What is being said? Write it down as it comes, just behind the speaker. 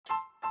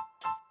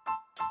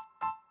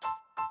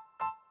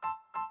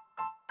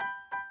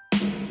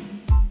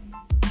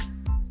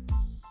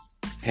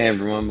Hey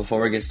everyone,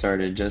 before we get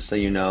started, just so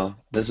you know,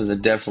 this was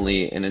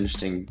definitely an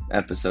interesting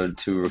episode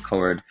to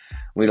record.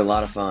 We had a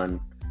lot of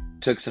fun,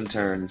 took some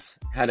turns,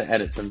 had to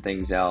edit some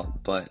things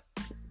out, but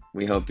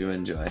we hope you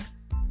enjoy.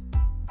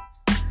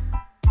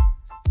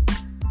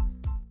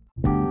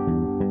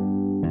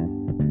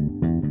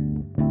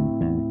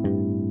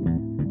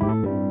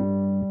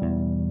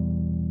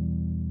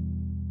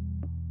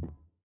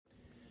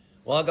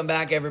 Welcome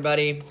back,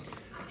 everybody.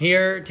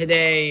 Here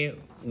today,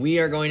 we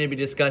are going to be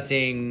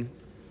discussing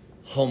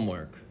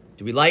homework.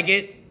 Do we like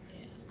it?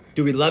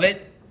 Do we love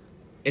it?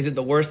 Is it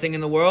the worst thing in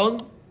the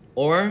world?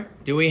 Or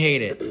do we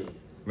hate it?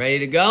 Ready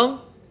to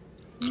go?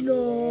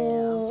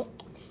 No.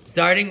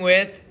 Starting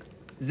with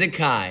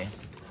Zakai.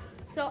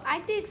 So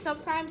I think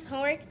sometimes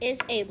homework is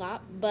a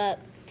lot, but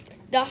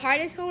the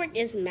hardest homework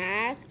is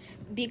math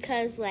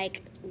because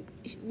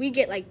we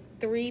get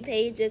 3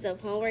 pages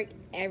of homework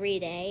every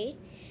day.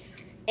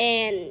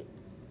 And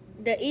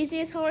the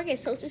easiest homework is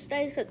social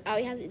studies because all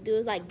we have to do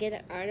is get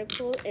an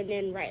article and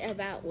then write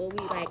about what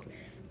we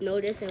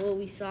noticed and what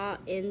we saw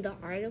in the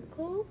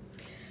article.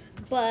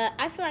 But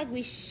I feel like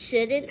we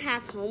shouldn't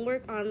have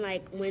homework on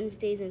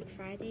Wednesdays and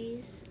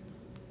Fridays.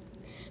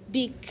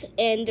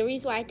 And the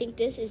reason why I think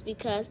this is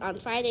because on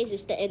Fridays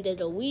it's the end of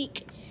the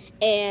week,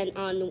 and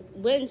on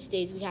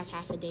Wednesdays we have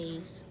half a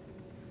days.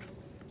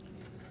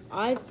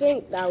 I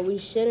think that we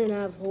shouldn't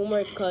have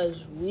homework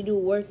because we do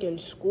work in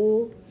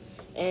school,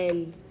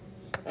 and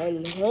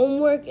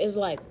homework is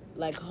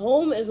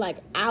home is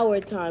our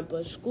time,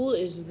 but school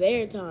is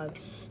their time.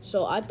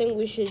 So I think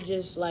we should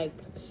just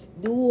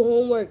do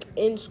homework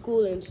in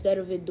school instead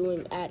of it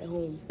doing at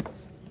home.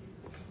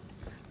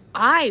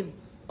 I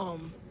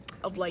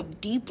very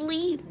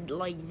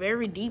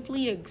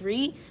deeply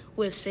agree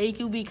with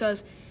Sekou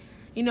because,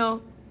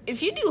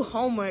 if you do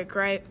homework,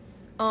 right?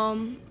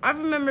 I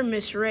remember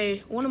Miss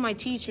Ray, one of my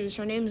teachers,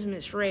 her name is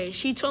Miss Ray.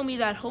 She told me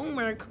that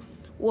homework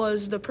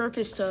was the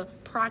purpose to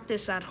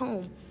practice at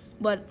home.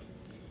 But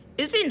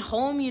isn't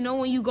home,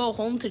 when you go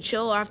home to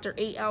chill after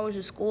 8 hours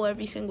of school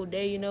every single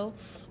day,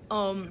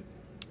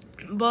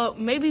 But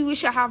maybe we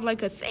should have a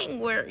thing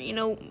where,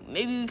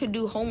 maybe we could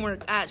do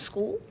homework at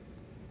school,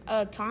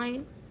 a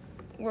time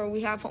where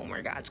we have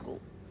homework at school.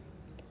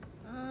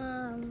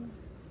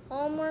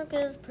 Homework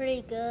is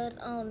pretty good.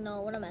 Oh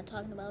no, what am I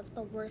talking about? It's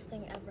the worst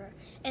thing ever.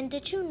 And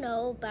did you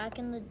know back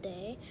in the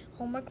day,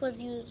 homework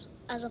was used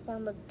as a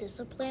form of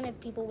discipline if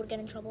people would get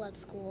in trouble at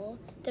school?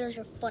 There's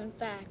your fun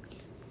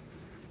fact.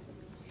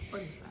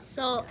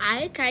 So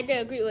I kind of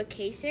agree with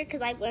Case here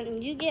because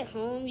when you get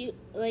home, you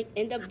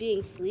end up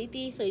being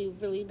sleepy, so you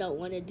really don't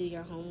want to do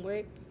your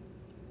homework.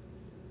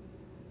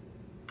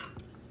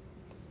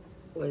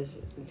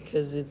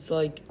 Because it's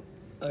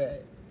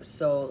okay,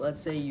 so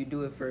let's say you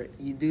do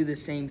the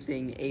same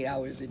thing 8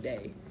 hours a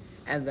day,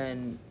 and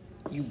then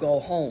you go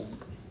home,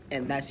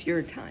 and that's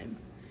your time,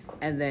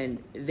 and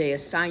then they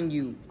assign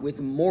you with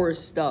more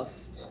stuff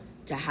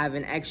to have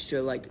an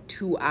extra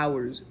 2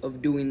 hours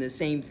of doing the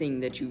same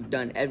thing that you've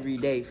done every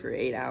day for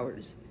 8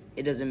 hours.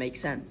 It doesn't make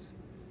sense.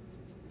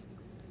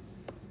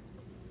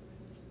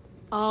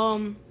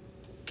 So,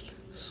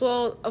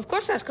 of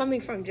course, that's coming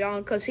from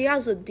John because he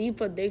has a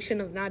deep addiction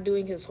of not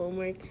doing his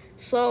homework.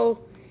 So,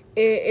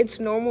 it's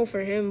normal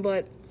for him.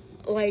 But,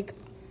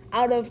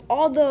 out of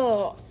all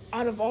the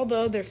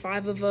other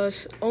 5 of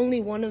us,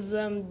 only one of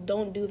them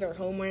don't do their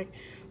homework.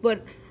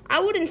 But I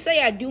wouldn't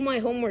say I do my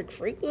homework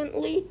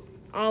frequently.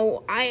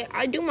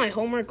 I do my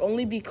homework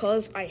only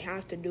because I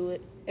have to do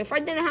it. If I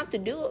didn't have to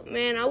do it,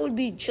 man, I would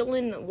be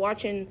chilling,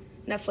 watching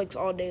Netflix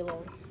all day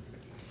long.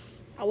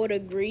 I would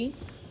agree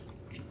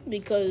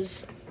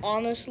because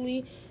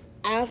honestly,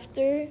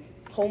 after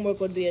homework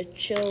would be a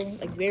chill,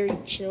 very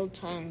chill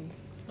time.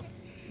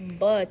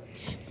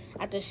 But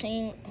at the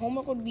same,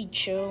 homework would be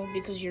chill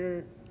because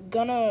even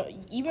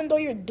though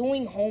you're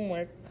doing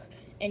homework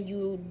and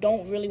you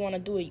don't really want to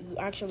do it, you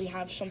actually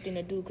have something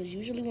to do. Because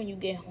usually when you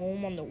get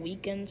home on the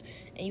weekends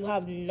and you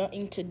have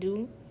nothing to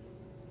do,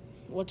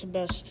 what's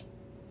best?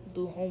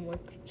 Do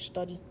homework,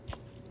 study.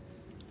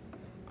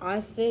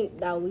 I think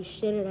that we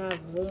shouldn't have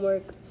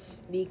homework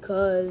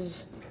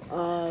because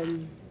I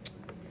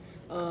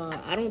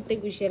don't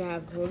think we should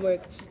have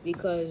homework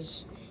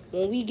because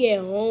when we get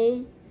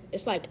home,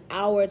 it's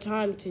our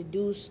time to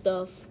do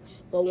stuff.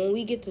 But when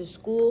we get to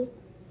school,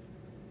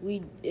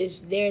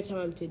 it's their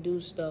time to do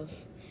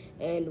stuff.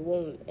 And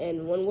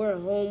when we're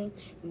home,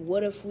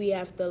 what if we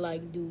have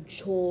to do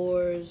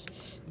chores,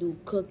 do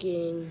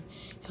cooking,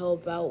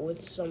 help out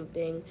with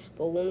something?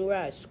 But when we're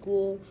at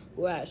school.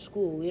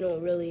 We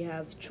don't really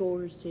have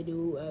chores to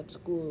do at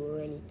school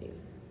or anything.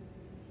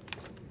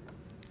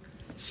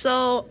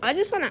 So, I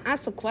just want to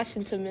ask a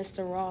question to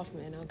Mr.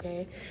 Rothman,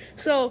 okay?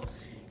 So,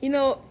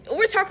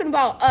 we're talking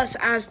about us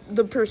as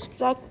the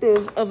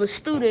perspective of a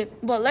student,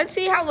 but let's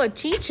see how a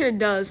teacher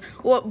does.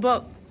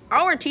 But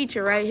our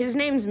teacher, right, his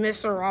name's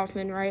Mr.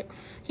 Rothman, right?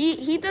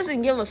 He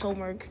doesn't give us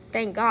homework,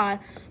 thank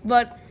God.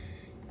 But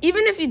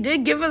even if he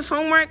did give us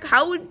homework,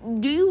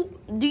 do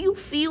you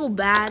feel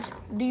bad?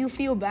 Do you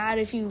feel bad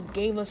if you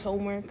gave us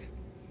homework?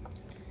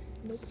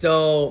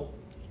 So,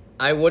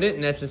 I wouldn't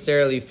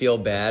necessarily feel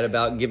bad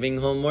about giving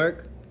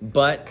homework,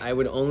 but I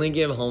would only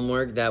give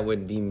homework that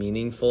would be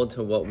meaningful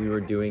to what we were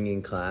doing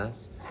in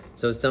class.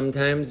 So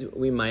sometimes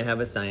we might have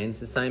a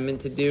science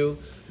assignment to do,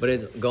 but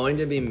it's going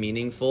to be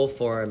meaningful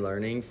for our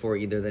learning for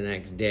either the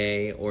next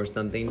day or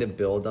something to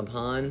build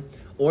upon.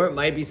 Or it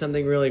might be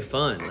something really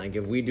fun. Like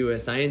if we do a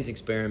science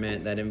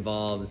experiment that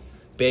involves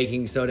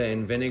baking soda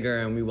and vinegar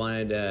and we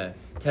wanted to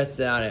test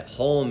it out at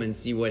home and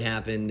see what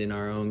happened in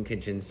our own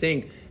kitchen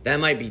sink, that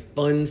might be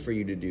fun for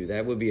you to do.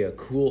 That would be a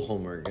cool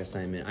homework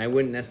assignment. I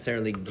wouldn't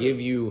necessarily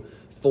give you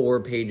 4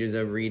 pages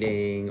of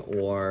reading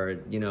or,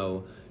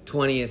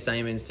 20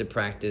 assignments to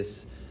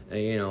practice,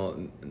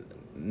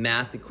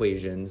 math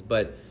equations,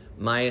 but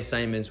my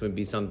assignments would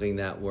be something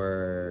that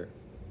were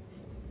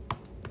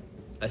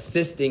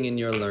assisting in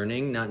your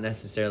learning, not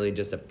necessarily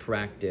just a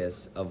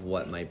practice of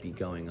what might be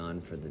going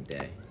on for the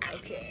day.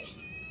 Okay.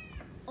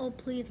 Oh,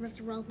 please,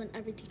 Mr. Rothman,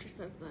 every teacher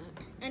says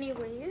that.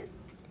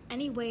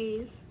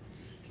 Anyways,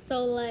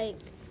 so, like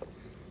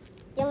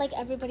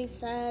everybody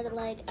said,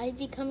 I'd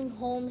be coming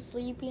home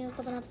sleepy and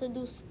stuff and have to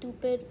do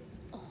stupid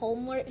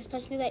homework,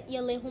 especially that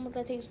ELA homework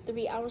that takes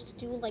 3 hours to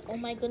do. Oh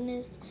my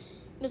goodness.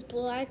 Miss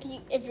Black,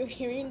 if you're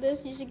hearing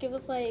this, you should give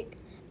us,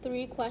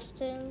 3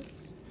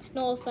 questions.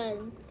 No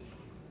offense.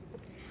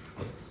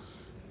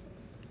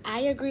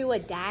 I agree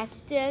with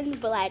Dastin,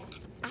 but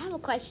I have a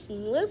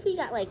question. What if we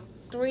got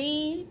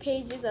 3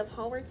 pages of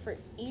homework for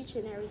each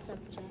and every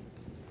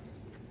subject?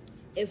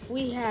 If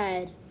we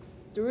had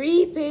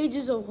 3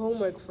 pages of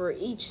homework for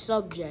each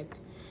subject,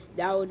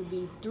 that would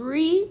be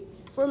 3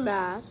 for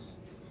math,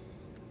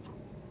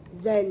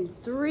 then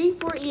 3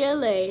 for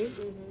ELA,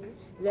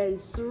 then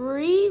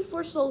 3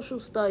 for social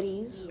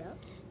studies,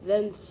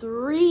 then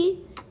 3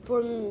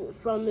 from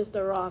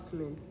Mr.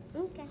 Rothman.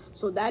 Okay.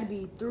 So that'd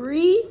be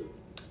 3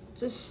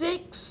 to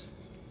 6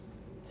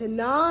 to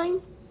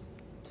 9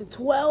 to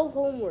 12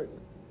 homework.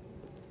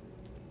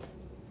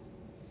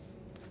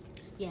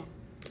 Yeah.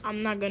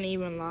 I'm not gonna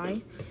even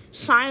lie.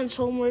 Science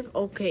homework,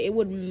 okay, it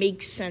would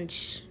make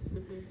sense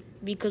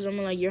because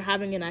you're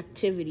having an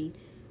activity.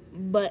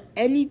 But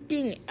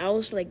anything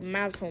else like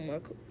math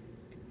homework,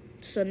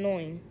 it's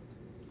annoying.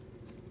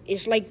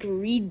 It's like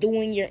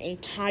redoing your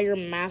entire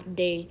math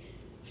day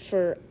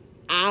for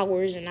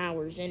hours and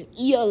hours. And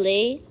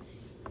ELA,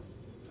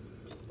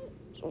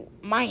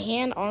 my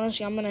hand,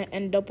 honestly, I'm going to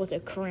end up with a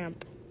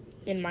cramp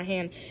in my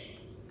hand.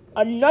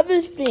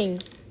 Another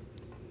thing,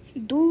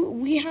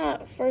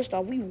 first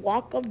off, we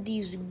walk up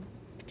these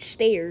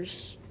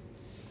stairs.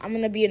 I'm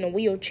going to be in a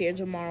wheelchair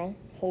tomorrow.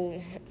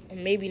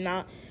 Maybe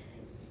not.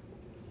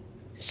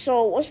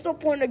 So what's the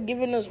point of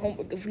giving us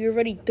homework if we're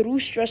already through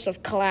stress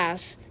of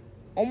class,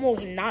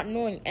 almost not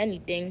knowing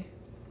anything?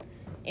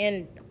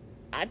 And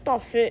I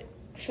thought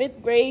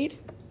fifth grade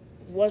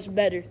was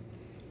better.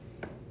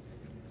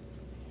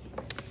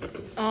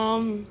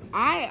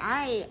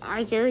 I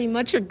very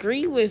much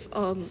agree with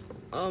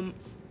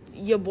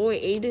your boy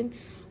Aiden,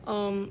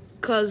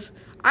 cause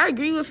I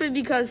agree with it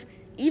because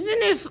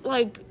even if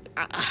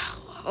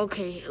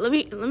okay, let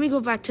me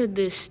go back to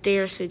this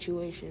stair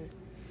situation.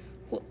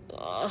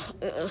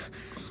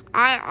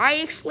 I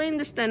explained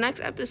this the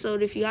next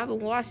episode. If you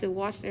haven't watched it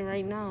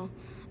right now.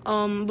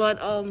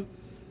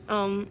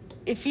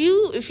 If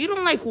you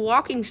don't like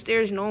walking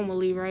stairs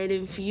normally, right?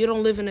 If you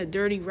don't live in a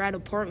dirty rat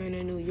apartment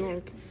in New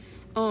York,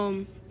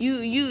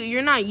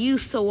 you're not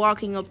used to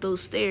walking up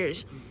those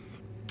stairs.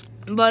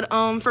 But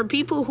for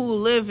people who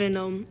live in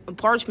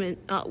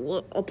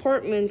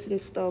apartments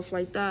and stuff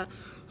like that,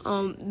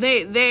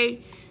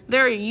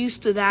 they're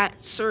used to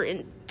that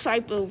certain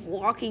type of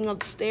walking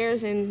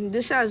upstairs, and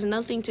this has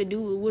nothing to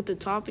do with the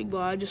topic, but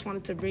I just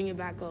wanted to bring it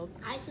back up.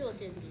 I feel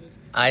offended.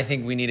 I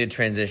think we need to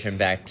transition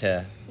back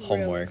to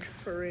homework.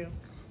 For real.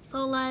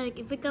 So,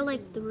 if we got,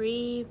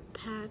 3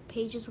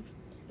 pages of,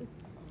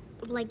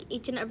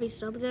 each and every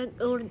subject,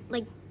 it would,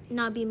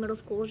 not be middle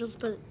school, it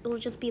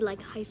would just be,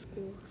 high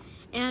school.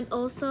 And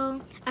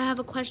also, I have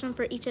a question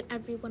for each and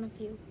every one of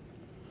you.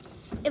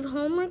 If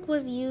homework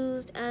was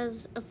used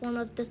as a form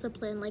of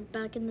discipline,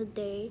 back in the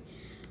day,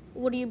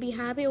 would you be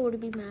happy or would you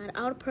be mad?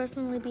 I would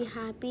personally be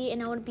happy,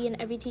 and I would be in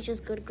every teacher's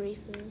good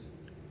graces.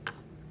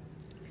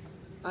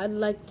 I'd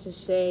like to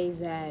say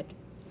that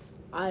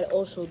I'd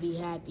also be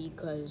happy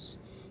because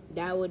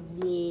that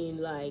would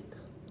mean,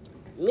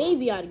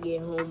 maybe I'd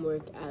get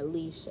homework at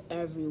least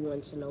every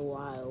once in a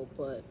while,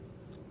 but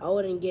I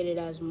wouldn't get it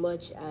as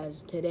much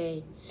as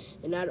today.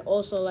 And I'd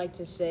also like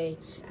to say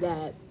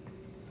that,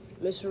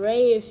 Miss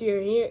Ray, if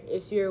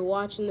you're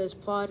watching this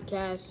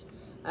podcast,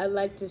 I'd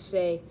like to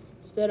say,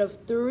 instead of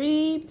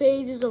 3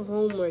 pages of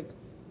homework,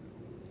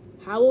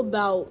 how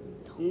about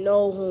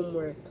no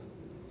homework?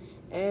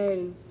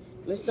 And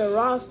Mr.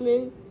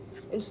 Rothman,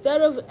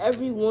 instead of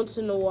every once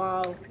in a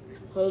while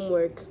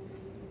homework,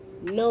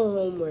 no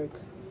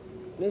homework.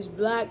 Miss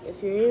Black,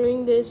 if you're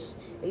hearing this,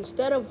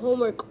 instead of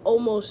homework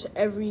almost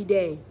every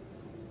day,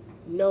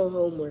 no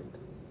homework.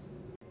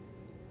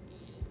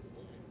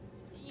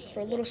 For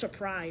a little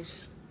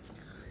surprise.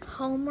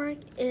 Homework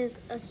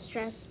is a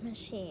stress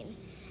machine.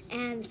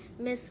 And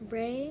Miss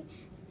Ray,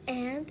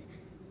 And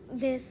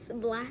Miss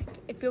Black,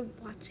 if you're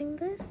watching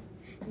this,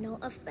 no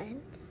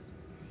offense,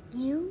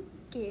 you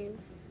give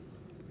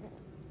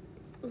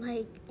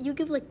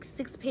like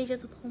 6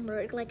 pages of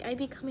homework. Like, I'd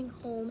be coming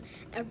home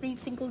every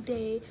single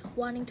day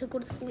wanting to go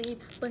to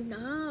sleep, but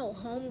now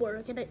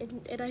homework, and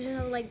I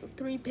have like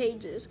 3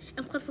 pages,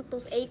 and plus with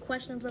those 8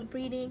 questions I'm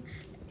reading,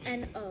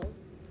 and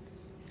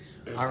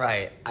All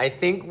right, I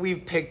think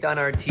we've picked on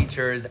our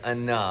teachers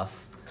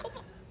enough.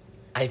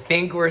 I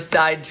think we're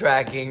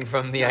sidetracking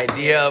from the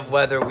idea of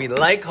whether we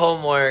like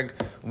homework,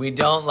 we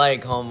don't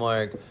like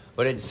homework,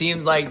 but it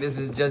seems like this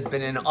has just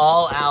been an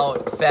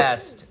all-out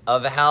fest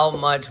of how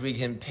much we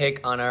can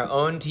pick on our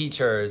own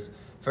teachers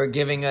for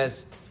giving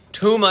us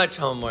too much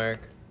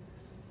homework,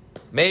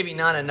 maybe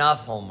not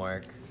enough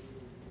homework.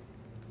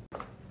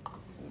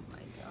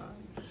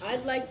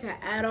 I'd like to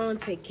add on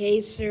to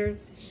Kaser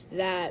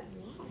that,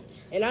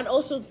 and I'd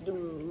also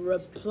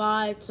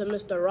reply to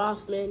Mr.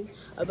 Rothman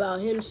about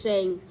him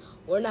saying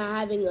we're not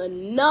having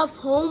enough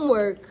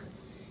homework.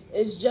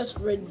 It's just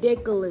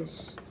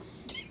ridiculous.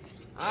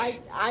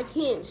 I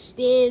can't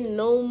stand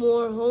no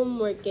more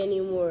homework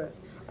anymore.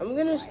 I'm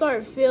going to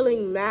start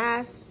failing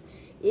math,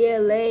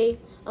 ELA.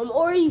 I'm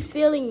already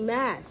failing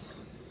math.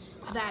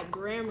 That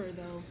grammar,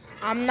 though.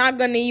 I'm not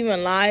gonna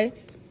even lie.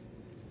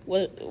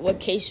 What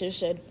Kaser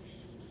said.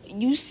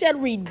 You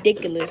said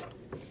ridiculous.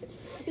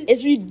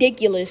 It's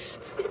ridiculous.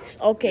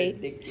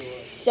 Okay.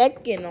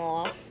 Second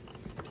off,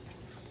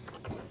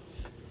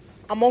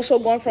 I'm also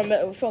going from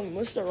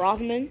Mr.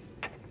 Rothman.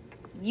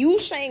 You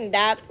saying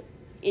that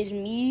is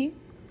me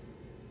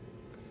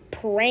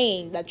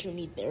praying that you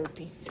need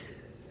therapy.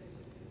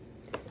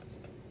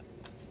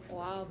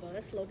 Wow, but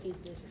that's low-key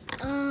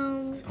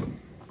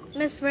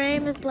Miss Ray,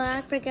 Miss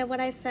Black, forget what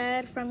I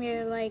said from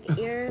your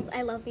ears.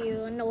 I love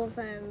you, and no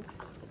offense.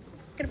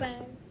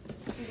 Goodbye.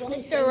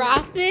 Mr.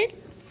 Rothman,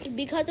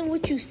 because of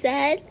what you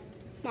said,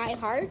 my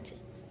heart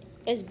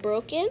is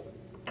broken.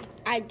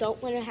 I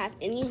don't want to have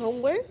any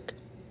homework,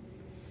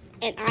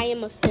 and I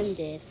am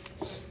offended.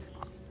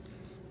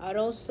 I'd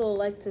also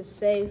like to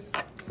say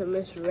to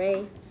Miss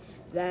Ray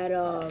that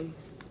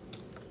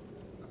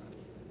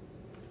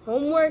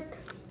homework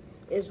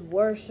is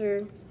worse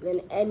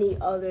than any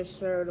other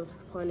sort of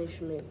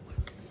punishment.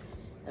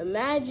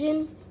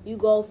 Imagine you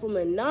go from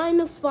a 9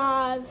 to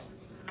 5,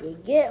 you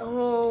get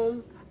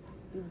home,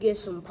 you get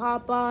some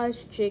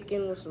Popeyes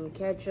chicken with some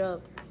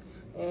ketchup,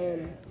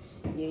 and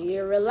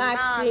you're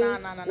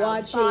relaxing,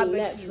 watching Barbecue.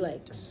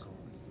 Netflix.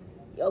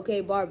 Okay,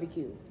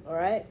 barbecue, all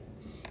right?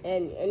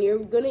 And you're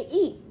gonna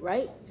eat,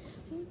 right?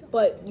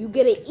 But you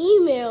get an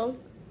email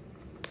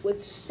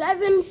with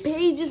 7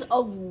 pages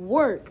of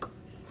work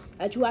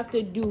that you have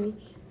to do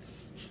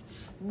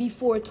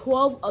before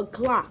 12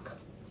 o'clock.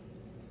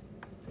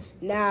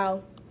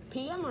 Now,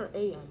 PM or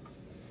AM?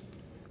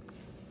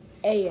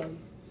 AM.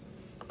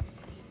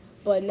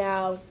 But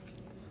now,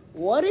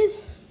 what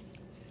if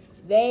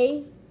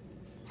they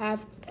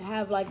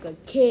have like a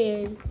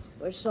kid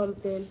or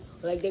something?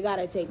 Like they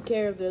gotta take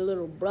care of their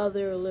little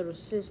brother or little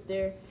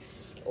sister,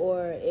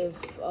 or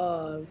if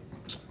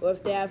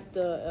they have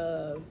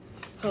to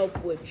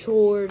help with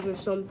chores or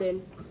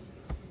something.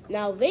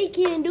 Now they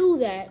can't do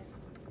that,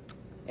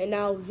 and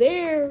now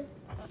they're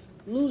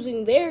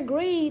losing their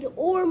grade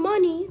or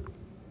money,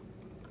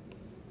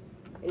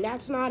 and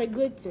that's not a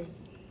good thing.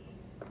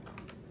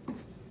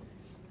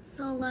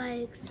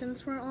 So,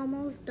 since we're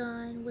almost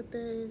done with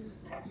this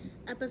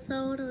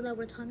episode that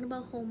we're talking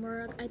about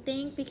homework, I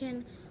think we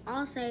can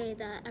all say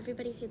that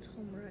everybody hates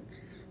homework.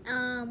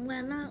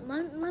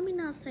 Let me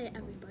not say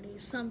everybody.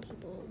 Some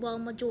people. Well,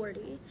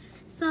 majority.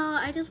 So,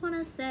 I just want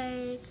to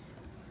say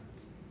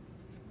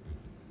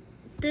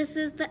this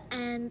is the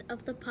end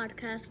of the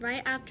podcast.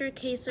 Right after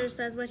Kaser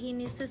says what he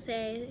needs to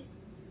say,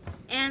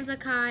 and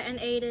Zakai, and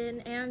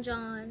Aiden, and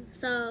John.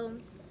 So,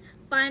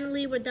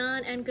 finally, we're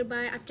done, and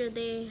goodbye after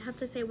they have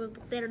to say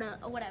what they're done,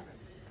 or whatever.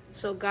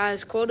 So,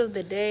 guys, quote of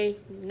the day,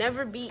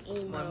 never be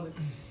emo.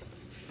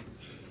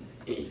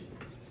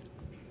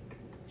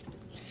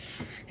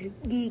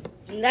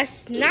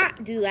 Let's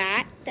not do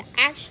that. The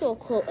actual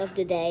quote of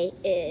the day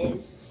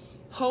is,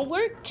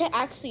 homework can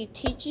actually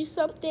teach you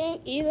something,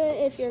 even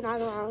if you're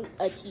not around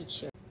a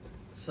teacher.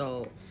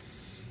 So,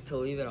 to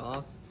leave it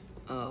off,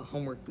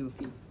 homework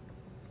goofy.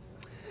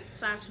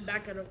 Facts,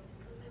 back it up.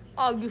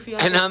 Oh, Goofy.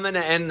 And I'm going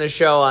to end the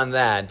show on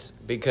that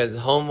because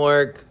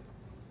homework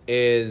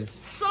is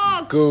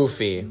Sucks.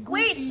 goofy.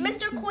 Wait,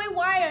 Mr. Coy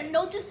Wire,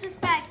 no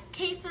disrespect.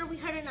 Kaser, we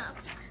heard enough.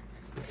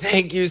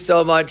 Thank you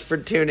so much for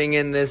tuning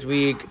in this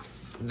week.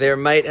 There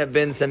might have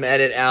been some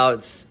edit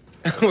outs.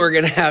 We're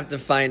going to have to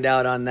find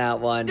out on that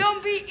one.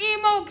 Don't be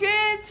emo,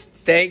 kids.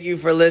 Thank you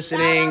for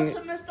listening. Shout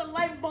out to Mr.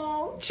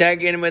 Lightbulb.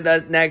 Check in with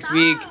us next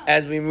week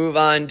as we move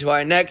on to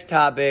our next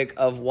topic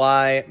of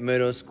why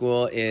middle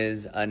school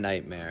is a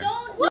nightmare.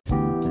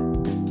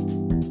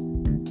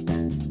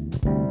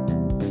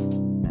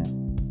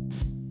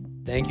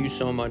 Thank you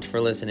so much for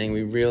listening.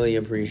 We really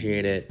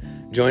appreciate it.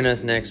 Join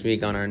us next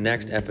week on our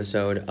next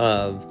episode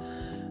of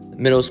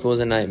Middle School is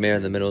a Nightmare,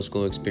 the Middle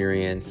School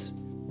Experience.